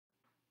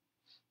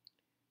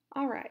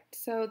All right,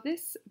 so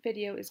this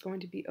video is going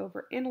to be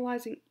over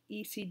analyzing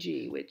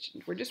ECG, which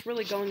we're just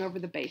really going over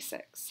the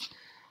basics.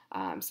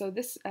 So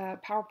this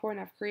PowerPoint,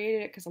 I've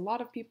created it because a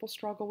lot of people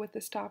struggle with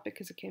this topic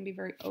because it can be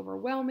very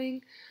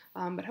overwhelming,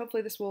 but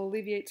hopefully this will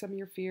alleviate some of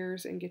your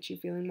fears and get you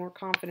feeling more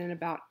confident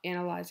about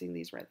analyzing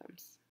these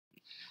rhythms.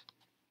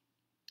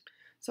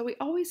 So we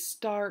always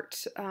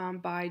start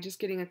by just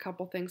getting a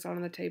couple things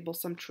on the table,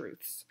 some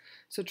truths.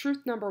 So truth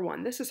number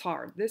one, this is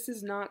hard. This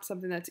is not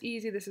something that's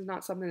easy. This is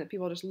not something that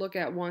people just look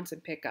at once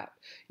and pick up.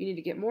 You need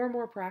to get more and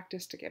more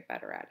practice to get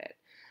better at it.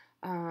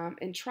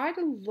 And try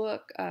to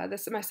look,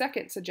 this my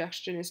second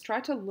suggestion is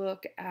try to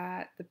look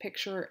at the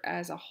picture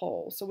as a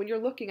whole. So when you're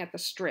looking at the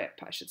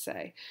strip, I should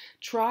say,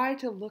 try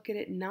to look at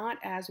it not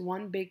as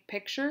one big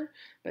picture,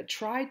 but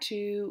try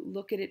to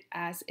look at it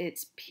as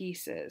its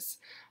pieces,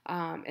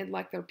 and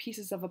like they're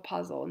pieces of a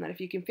puzzle. And that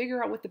if you can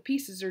figure out what the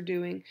pieces are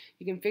doing,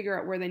 you can figure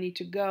out where they need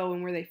to go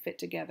and where they fit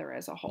together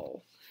as a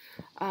whole.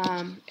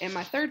 And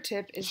my third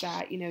tip is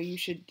that, you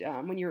should,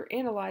 when you're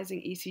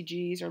analyzing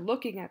ECGs or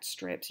looking at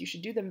strips, you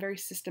should do them very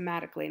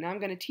systematically. Now I'm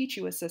going to teach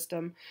you a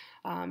system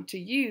to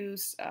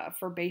use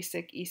for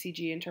basic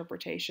ECG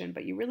interpretation,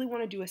 but you really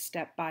want to do a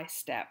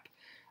step-by-step,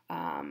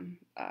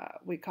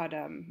 we call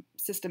it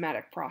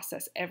systematic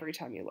process every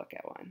time you look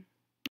at one.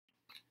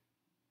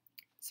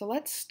 So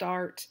let's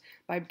start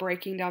by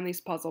breaking down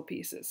these puzzle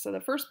pieces. So the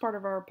first part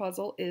of our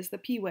puzzle is the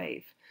P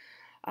wave.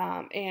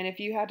 And if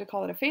you had to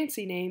call it a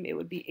fancy name, it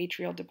would be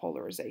atrial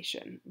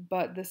depolarization.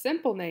 But the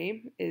simple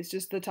name is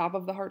just the top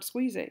of the heart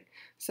squeezing.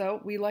 So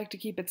we like to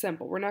keep it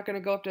simple. We're not going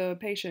to go up to a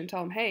patient and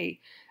tell them, hey,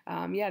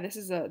 yeah, this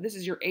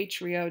is your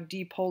atrio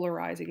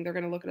depolarizing. They're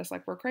going to look at us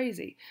like we're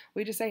crazy.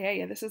 We just say, hey,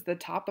 yeah, this is the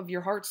top of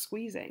your heart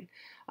squeezing.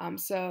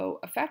 So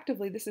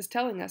effectively, this is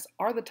telling us,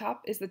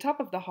 is the top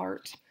of the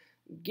heart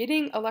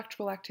getting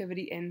electrical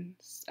activity and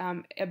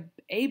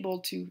able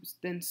to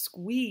then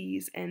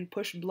squeeze and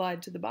push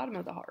blood to the bottom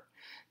of the heart.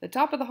 The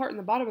top of the heart and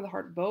the bottom of the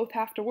heart both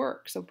have to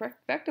work. So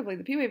effectively,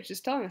 the P wave is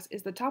just telling us,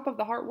 is the top of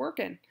the heart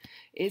working?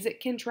 Is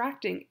it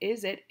contracting?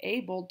 Is it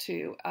able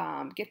to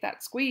get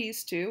that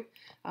squeeze to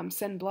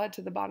send blood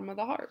to the bottom of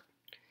the heart?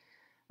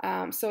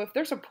 So if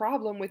there's a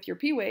problem with your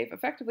P wave,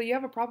 effectively you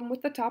have a problem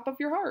with the top of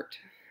your heart.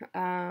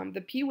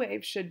 The P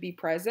wave should be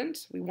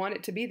present. We want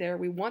it to be there.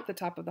 We want the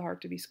top of the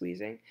heart to be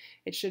squeezing.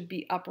 It should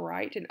be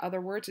upright. In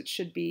other words, it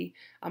should be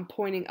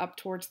pointing up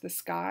towards the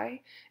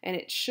sky, and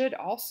it should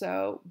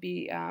also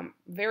be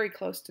very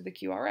close to the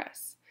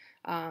QRS.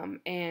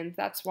 And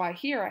that's why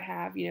here I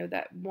have,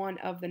 that one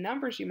of the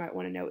numbers you might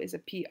want to know is a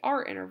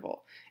PR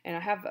interval. And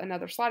I have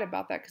another slide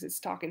about that because it's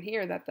talking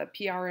here that the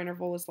PR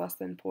interval is less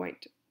than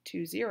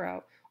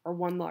 0.20 or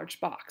one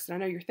large box. And I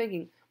know you're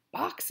thinking,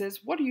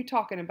 boxes? What are you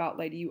talking about,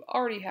 lady? You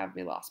already have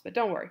me lost, but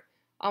don't worry,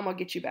 I'm going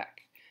to get you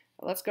back.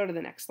 Let's go to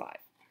the next slide.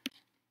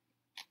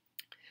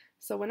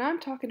 So when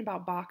I'm talking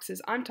about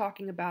boxes, I'm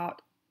talking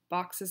about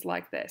boxes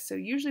like this. So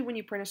usually when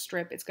you print a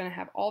strip, it's going to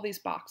have all these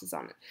boxes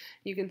on it.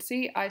 You can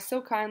see I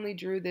so kindly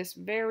drew this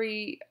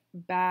very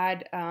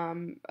bad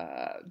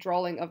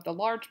drawing of the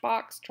large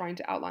box, trying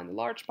to outline the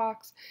large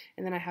box,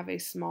 and then I have a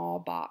small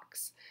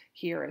box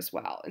here as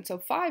well. And so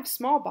 5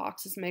 small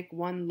boxes make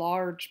one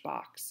large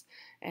box.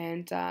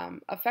 And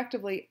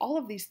effectively, all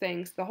of these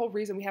things, the whole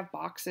reason we have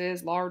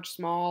boxes, large,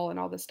 small, and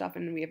all this stuff,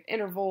 and we have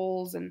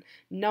intervals and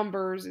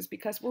numbers is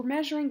because we're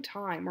measuring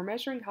time. We're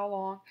measuring how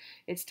long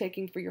it's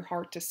taking for your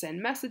heart to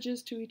send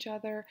messages to each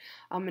other,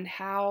 and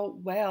how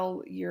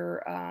well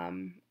your,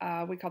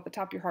 we call it the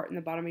top of your heart and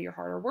the bottom of your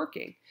heart are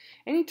working.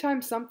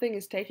 Anytime something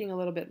is taking a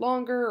little bit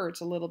longer or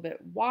it's a little bit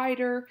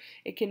wider,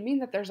 it can mean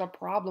that there's a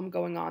problem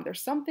going on.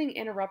 There's something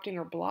interrupting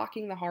or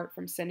blocking the heart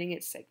from sending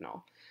its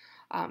signal.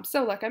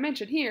 So like I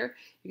mentioned here,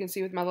 you can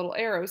see with my little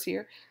arrows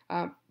here,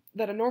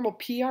 that a normal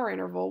PR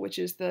interval, which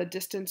is the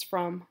distance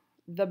from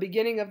the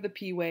beginning of the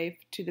P wave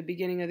to the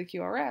beginning of the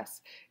QRS,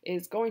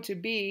 is going to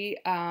be,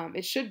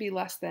 it should be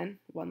less than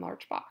one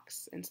large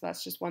box. And so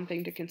that's just one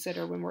thing to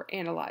consider when we're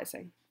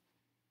analyzing.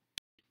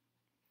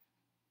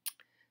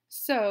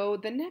 So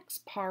the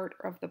next part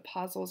of the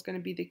puzzle is going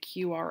to be the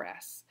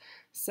QRS.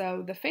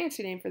 So the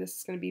fancy name for this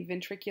is going to be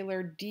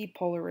ventricular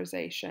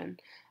depolarization.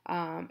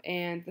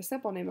 And the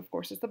simple name, of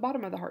course, is the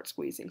bottom of the heart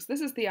squeezing. So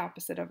this is the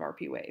opposite of our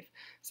P wave.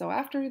 So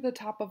after the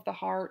top of the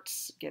heart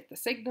get the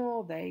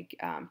signal, they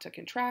to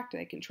contract,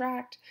 they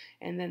contract,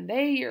 and then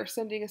they are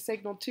sending a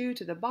signal to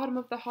the bottom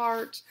of the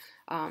heart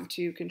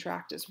to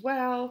contract as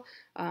well.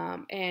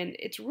 And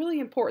it's really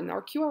important.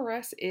 Our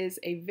QRS is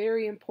a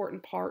very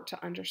important part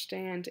to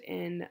understand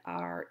in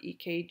our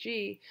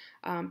EKG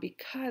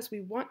because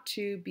we want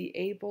to be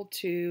able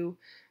to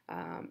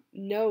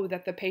know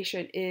that the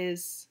patient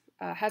has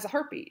a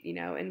heartbeat,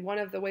 and one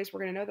of the ways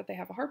we're going to know that they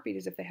have a heartbeat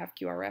is if they have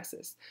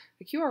QRSs.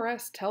 The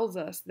QRS tells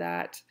us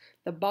that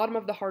the bottom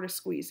of the heart is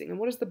squeezing. And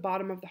what is the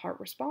bottom of the heart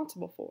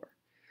responsible for?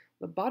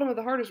 The bottom of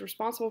the heart is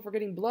responsible for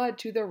getting blood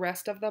to the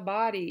rest of the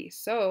body.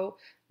 So,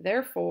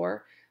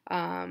 therefore,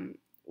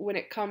 when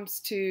it comes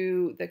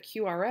to the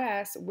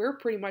QRS, we're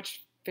pretty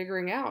much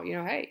figuring out,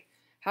 hey,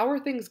 How are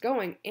things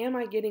going? Am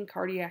I getting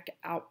cardiac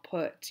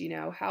output?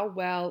 How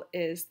well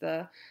is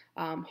the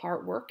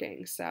heart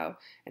working? So,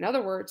 in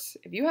other words,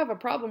 if you have a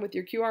problem with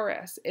your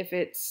QRS, if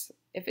it's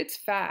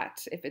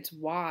fat, if it's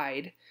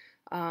wide,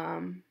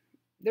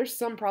 there's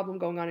some problem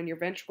going on in your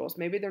ventricles.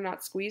 Maybe they're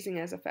not squeezing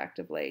as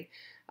effectively.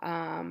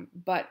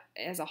 But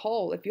as a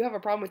whole, if you have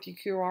a problem with your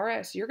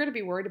QRS, you're going to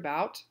be worried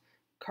about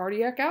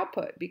cardiac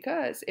output,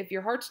 because if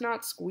your heart's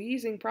not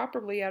squeezing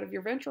properly out of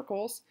your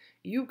ventricles,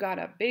 you've got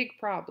a big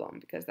problem,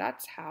 because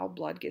that's how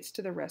blood gets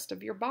to the rest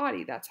of your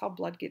body. That's how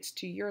blood gets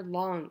to your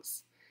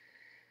lungs.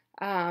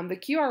 The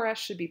QRS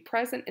should be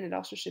present, and it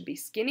also should be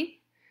skinny.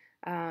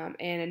 And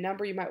a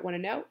number you might want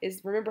to know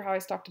is, remember how I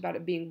talked about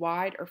it being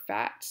wide or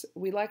fat?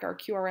 We like our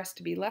QRS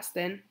to be less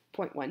than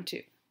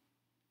 0.12.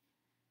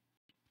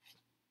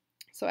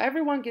 So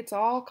everyone gets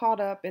all caught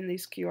up in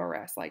these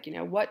QRS, like,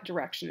 what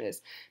direction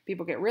is.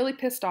 People get really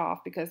pissed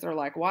off because they're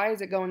like, why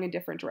is it going in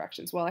different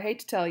directions? Well, I hate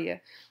to tell you,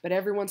 but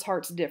everyone's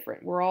heart's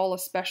different. We're all a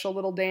special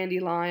little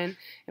dandelion,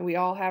 and we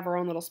all have our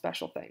own little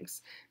special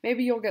things.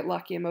 Maybe you'll get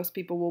lucky and most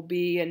people will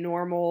be a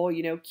normal,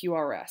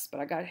 QRS,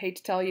 but I hate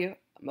to tell you,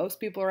 most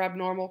people are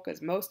abnormal,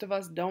 because most of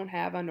us don't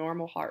have a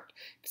normal heart,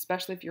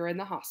 especially if you're in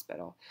the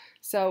hospital.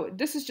 So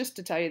this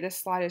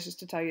slide is just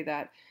to tell you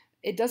that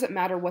it doesn't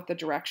matter what the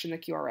direction the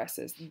QRS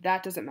is.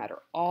 That doesn't matter.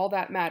 All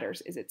that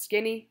matters is it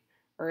skinny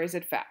or is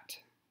it fat?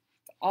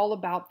 It's all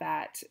about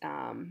that,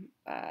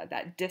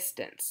 that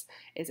distance.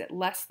 Is it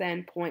less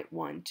than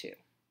 0.12?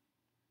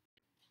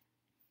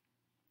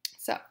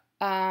 So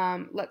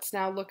let's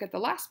now look at the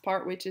last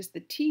part, which is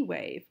the T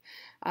wave.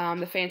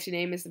 The fancy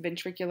name is the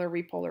ventricular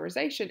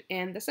repolarization,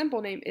 and the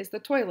simple name is the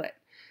toilet.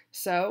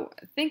 So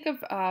think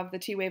of the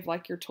T wave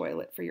like your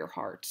toilet for your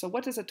heart. So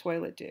what does a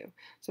toilet do?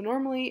 So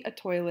normally a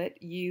toilet,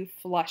 you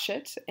flush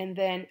it, and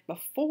then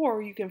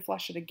before you can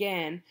flush it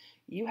again,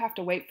 you have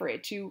to wait for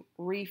it to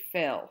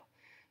refill.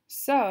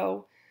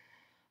 So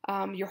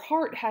your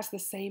heart has the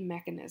same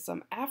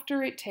mechanism.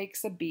 After it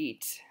takes a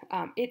beat,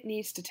 it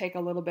needs to take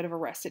a little bit of a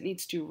rest. It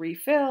needs to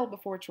refill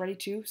before it's ready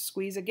to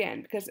squeeze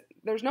again, because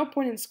there's no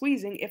point in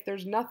squeezing if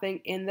there's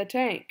nothing in the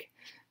tank.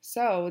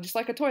 So just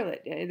like a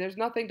toilet, there's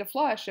nothing to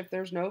flush if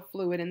there's no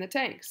fluid in the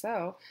tank.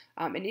 So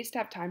it needs to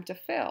have time to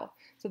fill.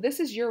 So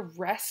this is your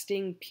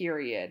resting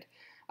period.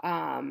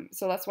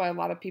 So that's why a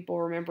lot of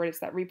people remember it's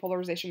that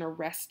repolarization or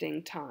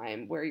resting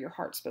time where your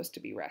heart's supposed to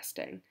be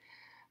resting.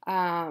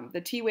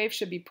 The T wave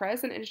should be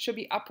present and it should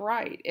be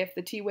upright. If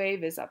the T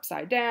wave is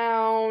upside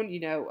down,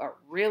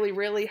 really,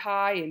 really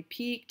high and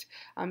peaked,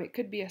 it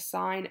could be a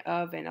sign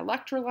of an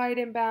electrolyte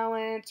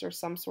imbalance or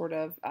some sort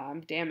of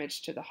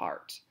damage to the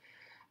heart.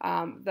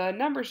 The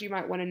numbers you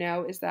might want to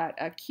know is that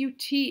a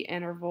QT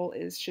interval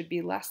should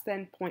be less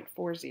than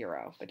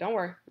 0.40. But don't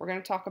worry, we're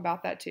going to talk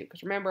about that too.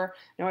 Because remember,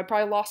 I know I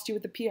probably lost you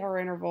with the PR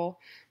interval,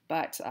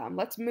 but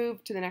let's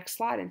move to the next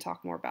slide and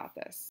talk more about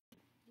this.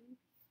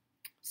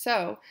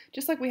 So,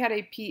 just like we had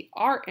a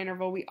PR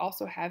interval, we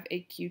also have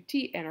a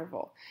QT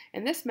interval.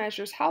 And this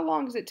measures how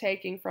long is it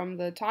taking from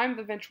the time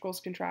the ventricle is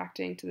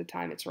contracting to the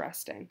time it's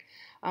resting.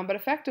 But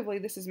effectively,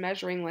 this is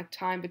measuring like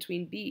time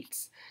between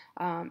beats.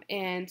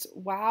 And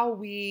while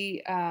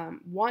we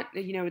want,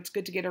 it's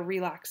good to get a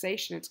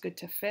relaxation, it's good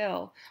to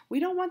fill, we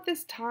don't want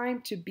this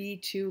time to be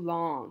too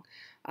long.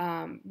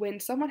 When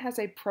someone has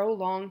a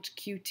prolonged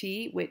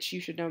QT, which you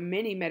should know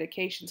many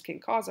medications can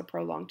cause a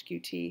prolonged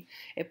QT,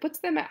 it puts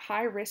them at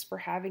high risk for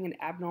having an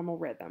abnormal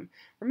rhythm.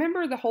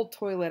 Remember the whole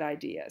toilet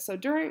idea. So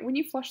when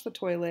you flush the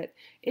toilet,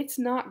 it's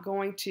not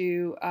going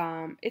to,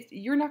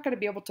 you're not going to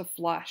be able to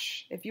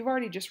flush. If you've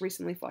already just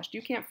recently flushed,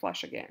 you can't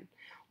flush again.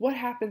 What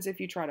happens if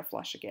you try to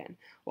flush again?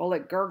 Well,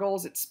 it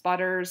gurgles, it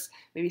sputters,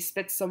 maybe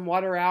spits some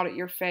water out at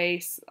your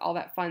face, all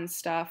that fun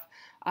stuff.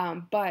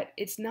 But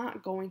it's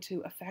not going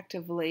to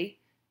effectively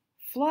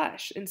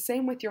flush. And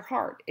same with your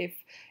heart.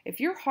 If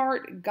your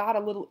heart got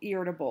a little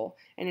irritable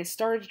and it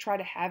started to try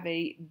to have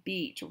a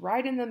beat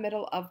right in the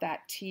middle of that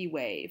T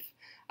wave,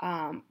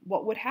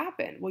 what would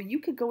happen? Well, you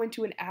could go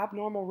into an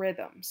abnormal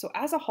rhythm. So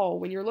as a whole,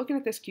 when you're looking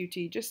at this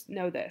QT, just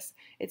know this.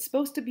 It's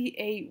supposed to be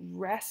a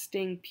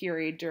resting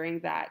period during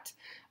that.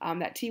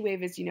 That T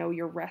wave is,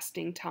 your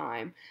resting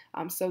time.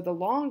 So the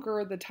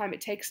longer the time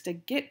it takes to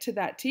get to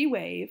that T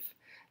wave,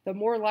 the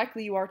more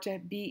likely you are to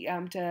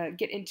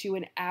get into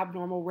an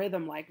abnormal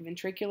rhythm like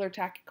ventricular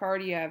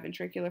tachycardia,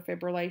 ventricular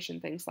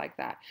fibrillation, things like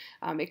that.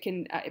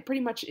 It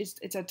pretty much is.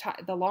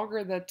 The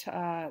longer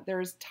that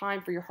there is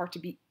time for your heart to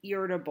be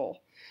irritable,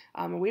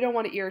 and we don't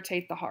want to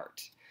irritate the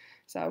heart.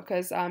 So,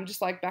 because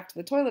just like back to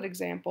the toilet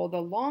example,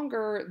 the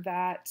longer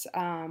that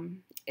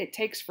it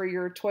takes for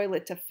your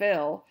toilet to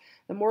fill,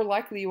 the more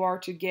likely you are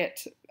to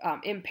get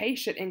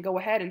impatient and go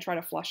ahead and try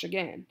to flush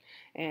again.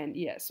 And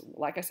yes,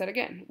 like I said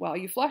again, while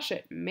you flush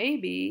it,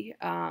 maybe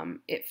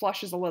it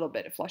flushes a little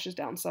bit. It flushes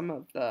down some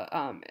of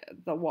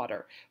the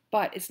water,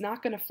 but it's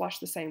not going to flush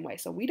the same way.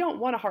 So we don't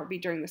want a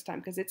heartbeat during this time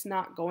because it's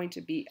not going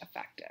to be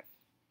effective.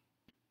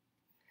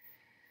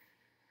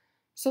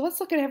 So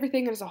let's look at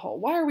everything as a whole.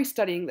 Why are we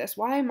studying this?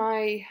 Why am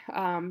I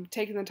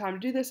taking the time to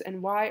do this?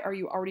 And why are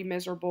you already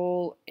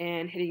miserable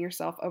and hitting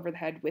yourself over the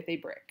head with a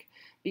brick?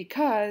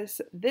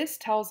 because this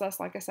tells us,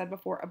 like I said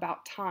before,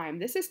 about time.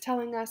 This is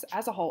telling us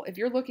as a whole, if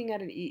you're looking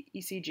at an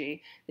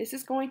ECG, this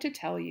is going to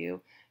tell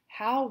you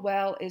how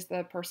well is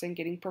the person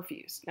getting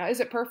perfused. Now, is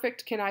it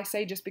perfect? Can I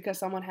say just because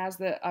someone has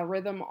a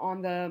rhythm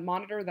on the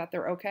monitor that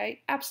they're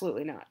okay?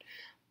 Absolutely not.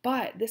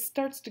 But this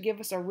starts to give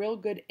us a real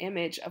good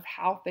image of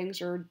how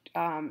things are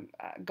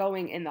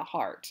going in the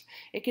heart.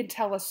 It can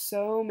tell us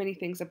so many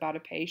things about a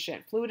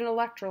patient. Fluid and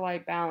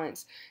electrolyte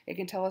balance. It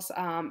can tell us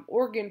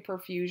organ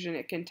perfusion.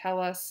 It can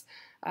tell us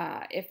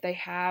if they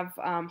have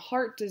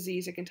heart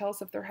disease. It can tell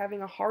us if they're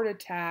having a heart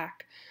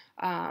attack.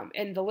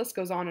 And the list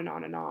goes on and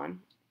on and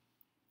on.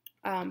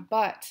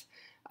 But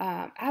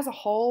as a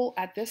whole,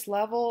 at this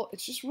level,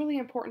 it's just really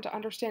important to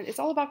understand it's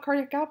all about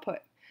cardiac output.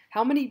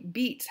 How many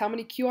beats, how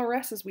many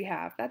QRSs we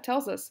have, that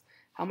tells us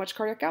how much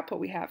cardiac output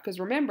we have. Because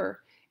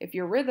remember, if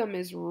your rhythm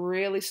is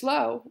really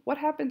slow, what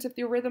happens if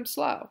your rhythm's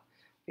slow?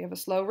 If you have a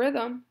slow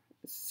rhythm,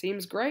 it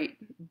seems great,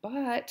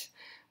 but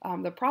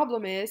the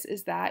problem is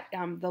that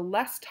the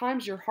less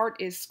times your heart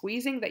is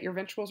squeezing, that your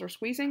ventricles are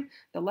squeezing,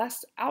 the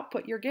less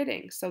output you're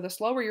getting. So the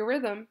slower your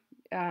rhythm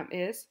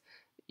is,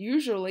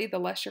 usually the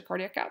less your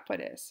cardiac output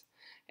is.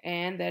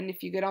 And then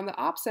if you get on the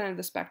opposite end of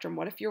the spectrum,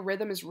 what if your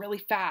rhythm is really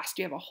fast?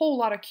 You have a whole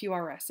lot of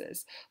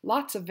QRSs,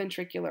 lots of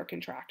ventricular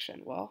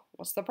contraction. Well,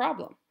 what's the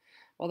problem?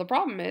 Well, the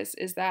problem is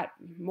that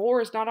more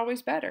is not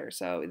always better.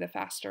 So the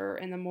faster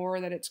and the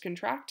more that it's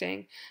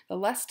contracting, the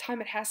less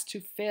time it has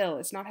to fill.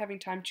 It's not having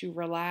time to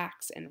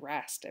relax and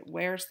rest. It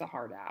wears the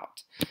heart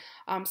out.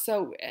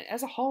 So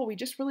as a whole, we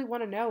just really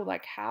want to know,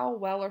 like, how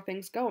well are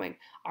things going?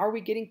 Are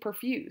we getting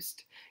perfused?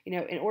 You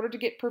know, in order to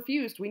get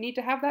perfused, we need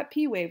to have that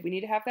P wave, we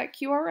need to have that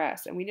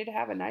QRS, and we need to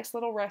have a nice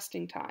little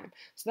resting time.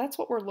 So that's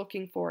what we're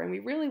looking for, and we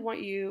really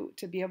want you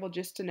to be able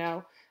just to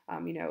know,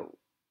 you know,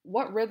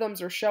 what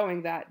rhythms are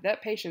showing that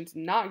that patient's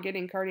not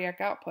getting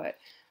cardiac output.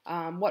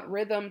 What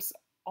rhythms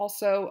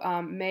also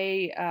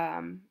may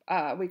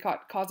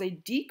cause a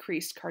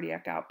decreased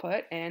cardiac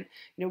output, and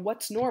you know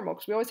what's normal,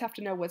 because we always have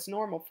to know what's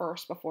normal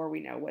first before we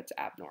know what's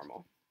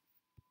abnormal.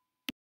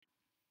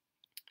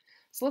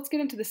 So let's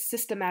get into the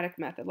systematic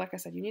method. Like I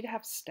said, you need to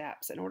have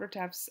steps. In order to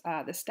have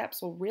the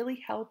steps will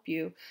really help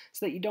you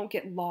so that you don't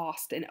get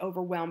lost and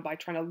overwhelmed by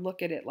trying to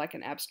look at it like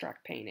an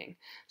abstract painting.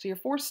 So your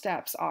 4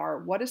 steps are: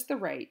 what is the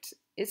rate?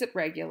 Is it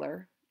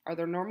regular? Are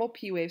there normal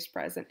P waves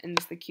present? And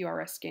is the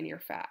QRS skinny or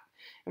fat?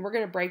 And we're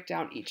going to break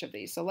down each of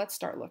these. So let's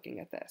start looking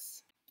at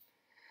this.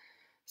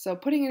 So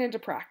putting it into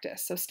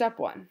practice. So step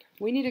 1,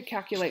 we need to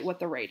calculate what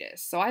the rate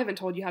is. So I haven't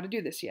told you how to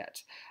do this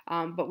yet,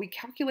 but we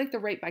calculate the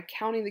rate by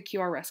counting the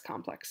QRS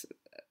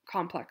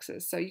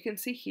complexes. So you can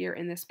see here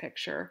in this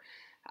picture,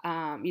 you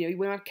know, we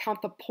want to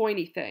count the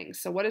pointy things.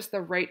 So what is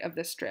the rate of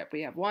this strip?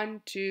 We have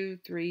 1, 2,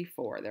 3,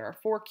 4. There are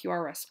 4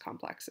 QRS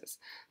complexes.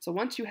 So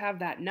once you have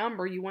that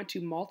number, you want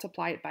to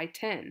multiply it by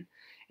 10.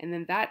 And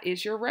then that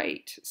is your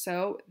rate.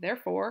 So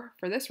therefore,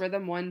 for this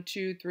rhythm, 1,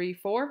 2, 3,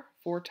 4,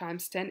 4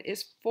 times 10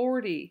 is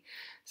 40.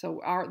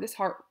 So this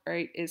heart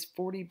rate is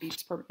 40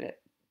 beats per minute.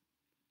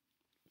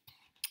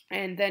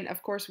 And then,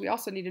 of course, we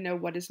also need to know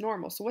what is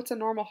normal. So what's a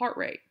normal heart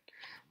rate?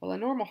 Well, a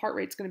normal heart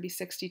rate is going to be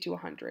 60 to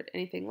 100.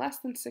 Anything less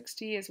than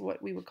 60 is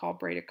what we would call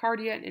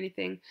bradycardia, and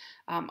anything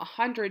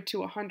 100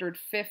 to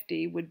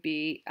 150 would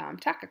be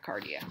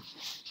tachycardia.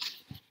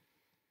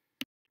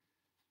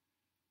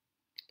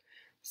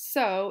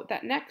 So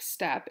that next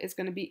step is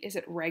going to be, is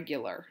it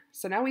regular?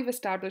 So now we've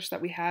established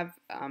that we have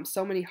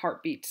so many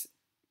heartbeats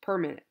per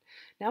minute.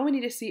 Now we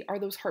need to see, are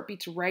those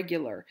heartbeats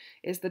regular?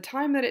 Is the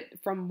time that it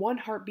from one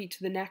heartbeat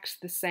to the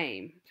next the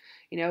same?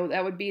 You know,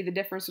 that would be the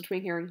difference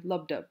between hearing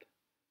lub-dub,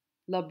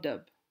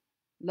 lub-dub,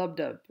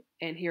 lub-dub,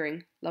 and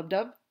hearing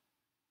lub-dub,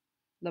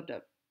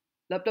 lub-dub,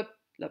 lub-dub,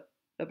 lub,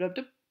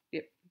 lub-dub-dub.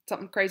 Yep,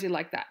 something crazy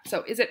like that.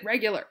 So is it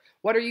regular?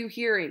 What are you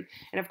hearing?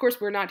 And of course,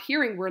 we're not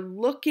hearing, we're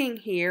looking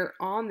here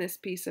on this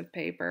piece of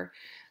paper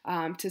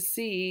to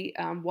see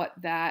what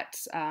that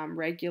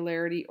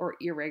regularity or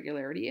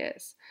irregularity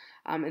is.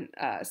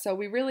 So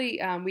we really,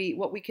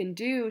 what we can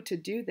do to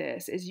do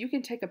this is you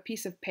can take a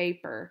piece of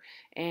paper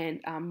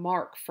and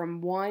mark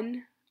from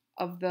one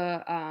of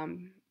the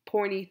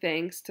pointy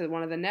things to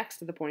one of the next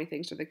to the pointy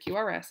things, or the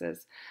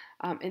QRSs,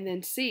 and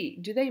then see,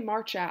 do they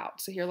march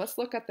out? So here, let's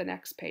look at the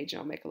next page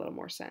and it'll make a little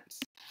more sense.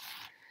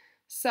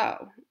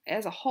 So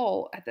as a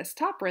whole, at this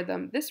top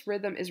rhythm, this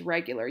rhythm is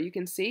regular. You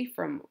can see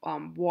from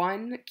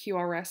one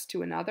QRS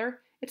to another,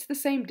 it's the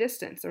same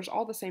distance. There's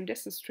all the same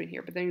distance between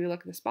here. But then you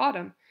look at this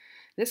bottom,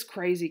 this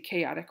crazy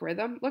chaotic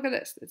rhythm, look at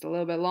this. It's a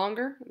little bit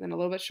longer, then a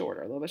little bit shorter,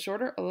 a little bit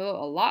shorter, a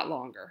lot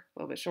longer, a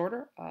little bit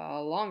shorter,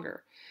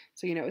 longer.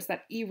 So, you know, it's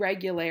that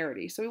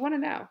irregularity. So we want to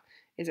know,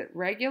 is it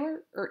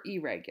regular or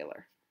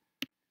irregular?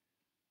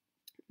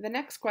 The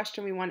next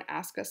question we want to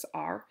ask us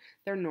are,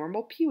 there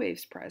normal P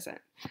waves present?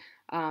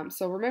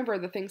 So remember,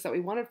 the things that we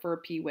wanted for a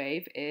P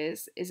wave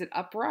is it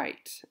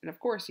upright? And of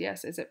course,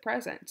 yes, is it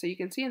present? So you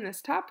can see in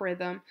this top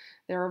rhythm,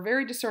 they are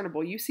very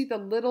discernible. You see the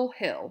little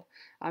hill.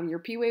 Your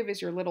P wave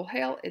is your little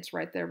hill. It's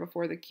right there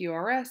before the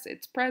QRS.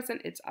 It's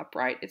present. It's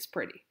upright. It's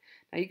pretty.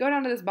 Now you go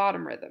down to this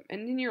bottom rhythm,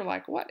 and then you're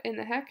like, what in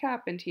the heck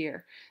happened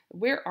here?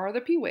 Where are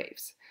the P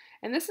waves?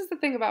 And this is the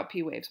thing about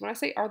P waves. When I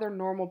say, are there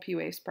normal P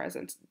waves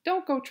present?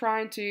 Don't go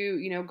trying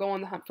to, go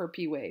on the hunt for a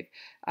P wave.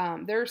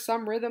 There are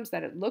some rhythms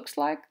that it looks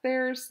like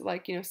there's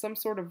some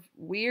sort of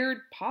weird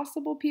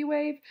possible P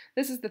wave.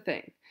 This is the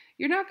thing.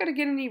 You're not going to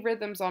get any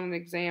rhythms on an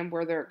exam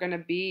where they're going to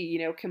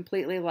be,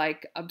 completely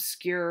like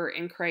obscure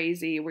and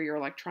crazy, where you're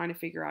like trying to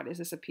figure out, is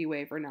this a P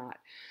wave or not?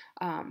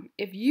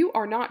 If you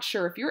are not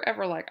sure, if you're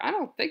ever like, I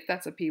don't think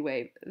that's a P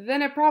wave,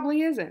 then it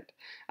probably isn't.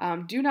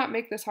 Do not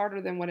make this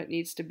harder than what it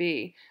needs to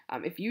be.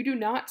 If you do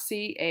not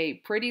see a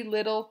pretty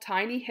little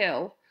tiny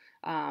hill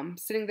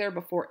sitting there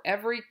before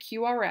every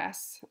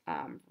QRS,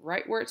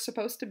 right where it's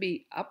supposed to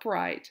be,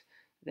 upright,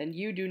 then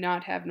you do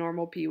not have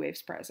normal P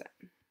waves present.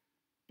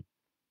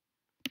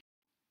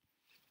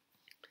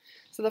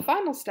 So the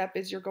final step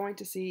is you're going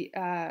to see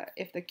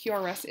if the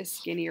QRS is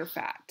skinny or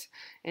fat.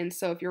 And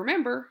so if you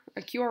remember,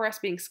 a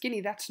QRS being skinny,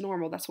 that's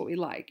normal, that's what we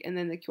like. And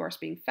then the QRS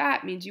being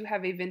fat means you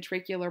have a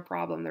ventricular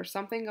problem. There's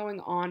something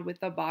going on with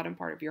the bottom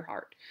part of your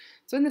heart.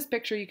 So in this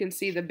picture, you can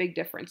see the big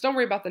difference. Don't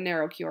worry about the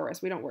narrow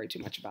QRS. We don't worry too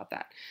much about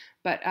that.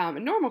 But a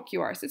normal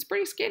QRS, it's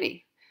pretty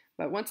skinny.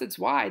 But once it's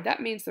wide,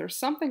 that means there's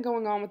something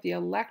going on with the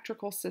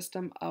electrical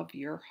system of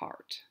your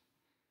heart.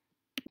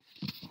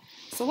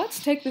 So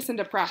let's take this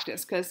into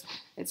practice, because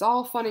it's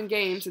all fun and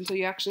games until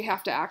you actually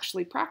have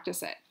to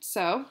practice it.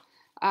 So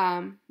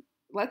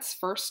let's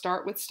first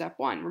start with step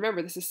one.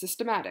 Remember, this is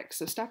systematic.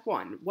 So step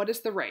one, what is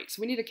the rate? So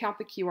we need to count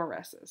the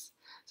QRSs.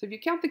 So if you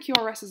count the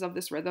QRSs of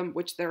this rhythm,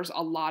 which there's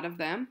a lot of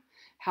them,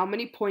 how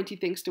many pointy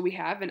things do we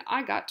have? And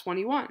I got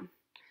 21.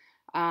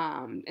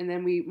 And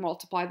then we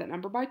multiply that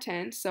number by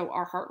 10. So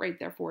our heart rate,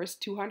 therefore, is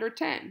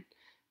 210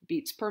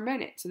 beats per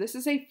minute. So this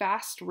is a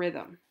fast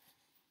rhythm.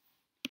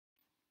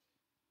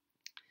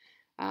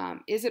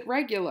 Is it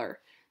regular?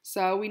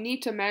 So we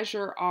need to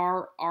measure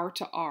our R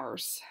to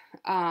Rs.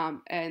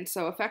 And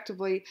so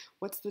effectively,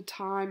 what's the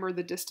time or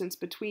the distance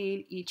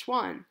between each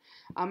one?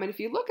 And if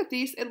you look at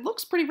these, it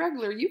looks pretty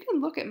regular. You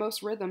can look at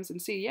most rhythms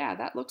and see, yeah,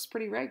 that looks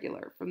pretty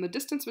regular. From the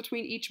distance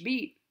between each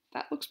beat,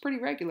 that looks pretty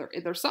regular.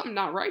 There's something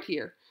not right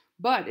here,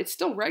 but it's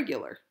still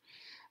regular.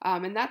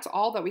 And that's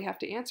all that we have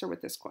to answer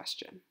with this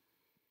question.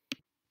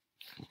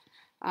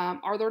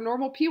 Are there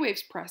normal P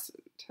waves present?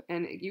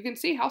 And you can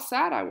see how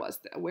sad I was.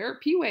 Where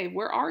P wave?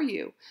 Where are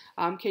you?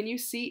 Can you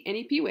see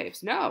any P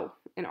waves? No.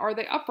 And are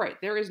they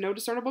upright? There is no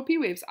discernible P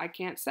waves. I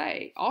can't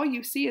say. All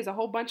you see is a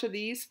whole bunch of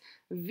these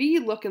V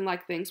looking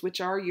like things,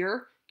 which are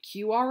your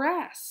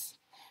QRS.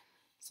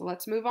 So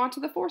let's move on to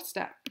the fourth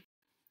step.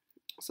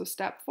 So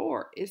step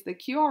 4, is the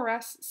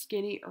QRS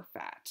skinny or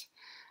fat?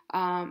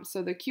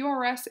 So the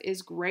QRS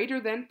is greater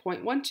than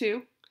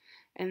 0.12.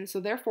 And so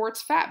therefore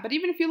it's fat. But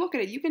even if you look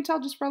at it, you can tell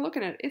just by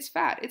looking at it, it's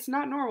fat. It's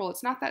not normal.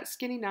 It's not that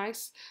skinny,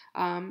 nice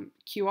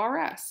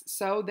QRS.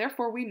 So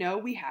therefore we know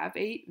we have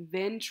a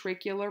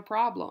ventricular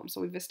problem. So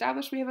we've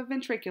established we have a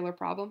ventricular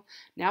problem.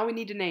 Now we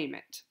need to name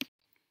it.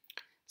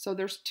 So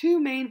there's two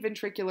main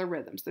ventricular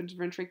rhythms. There's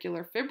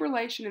ventricular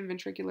fibrillation and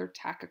ventricular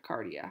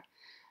tachycardia.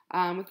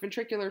 With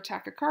ventricular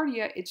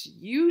tachycardia, it's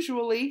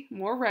usually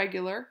more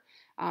regular,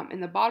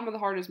 and the bottom of the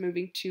heart is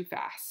moving too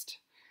fast.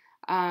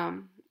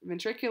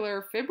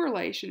 Ventricular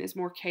fibrillation is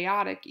more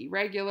chaotic,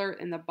 irregular,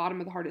 and the bottom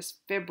of the heart is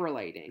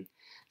fibrillating.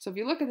 So if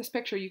you look at this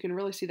picture, you can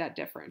really see that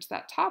difference.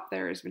 That top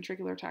there is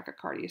ventricular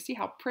tachycardia. See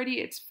how pretty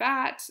it's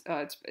fat?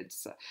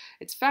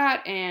 It's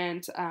fat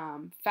and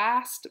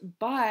fast,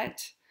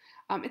 but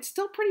it's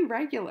still pretty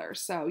regular.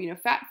 So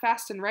fat,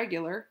 fast, and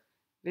regular.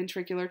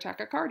 Ventricular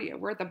tachycardia.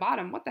 We're at the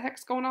bottom. What the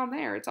heck's going on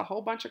there? It's a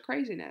whole bunch of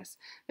craziness.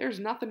 There's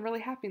nothing really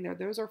happening there.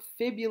 Those are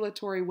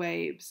fibrillatory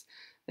waves.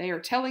 They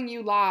are telling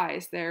you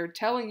lies. They're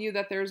telling you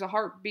that there's a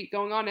heartbeat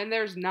going on, and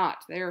there's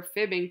not. They are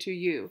fibbing to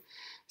you.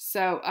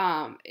 So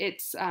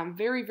it's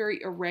very,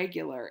 very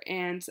irregular.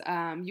 And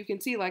you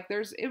can see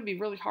it would be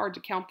really hard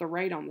to count the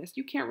rate on this.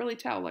 You can't really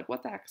tell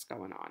what the heck's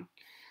going on.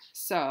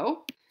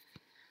 So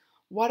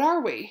what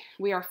are we?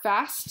 We are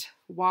fast,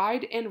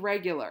 wide, and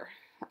regular.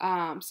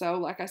 So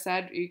like I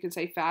said, you can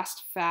say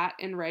fast, fat,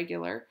 and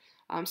regular.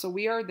 So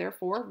we are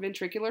therefore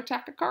ventricular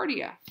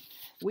tachycardia.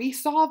 We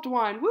solved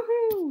one.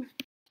 Woohoo!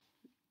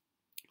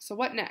 So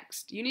what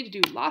next? You need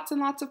to do lots and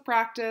lots of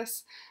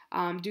practice.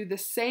 Do the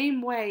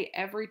same way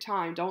every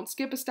time. Don't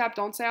skip a step.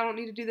 Don't say I don't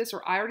need to do this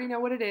or I already know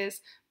what it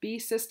is. Be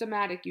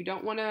systematic. You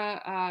don't want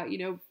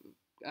to,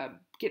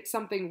 get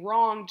something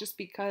wrong just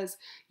because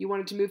you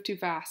wanted to move too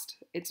fast.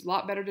 It's a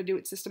lot better to do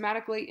it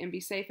systematically and be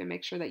safe and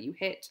make sure that you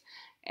hit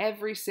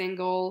every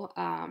single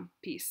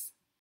piece.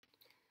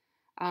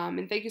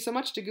 And thank you so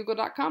much to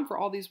google.com for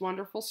all these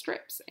wonderful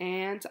strips.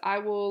 And I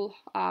will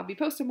be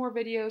posting more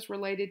videos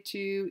related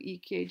to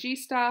EKG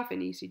stuff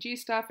and ECG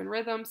stuff and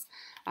rhythms.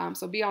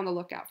 So be on the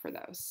lookout for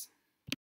those.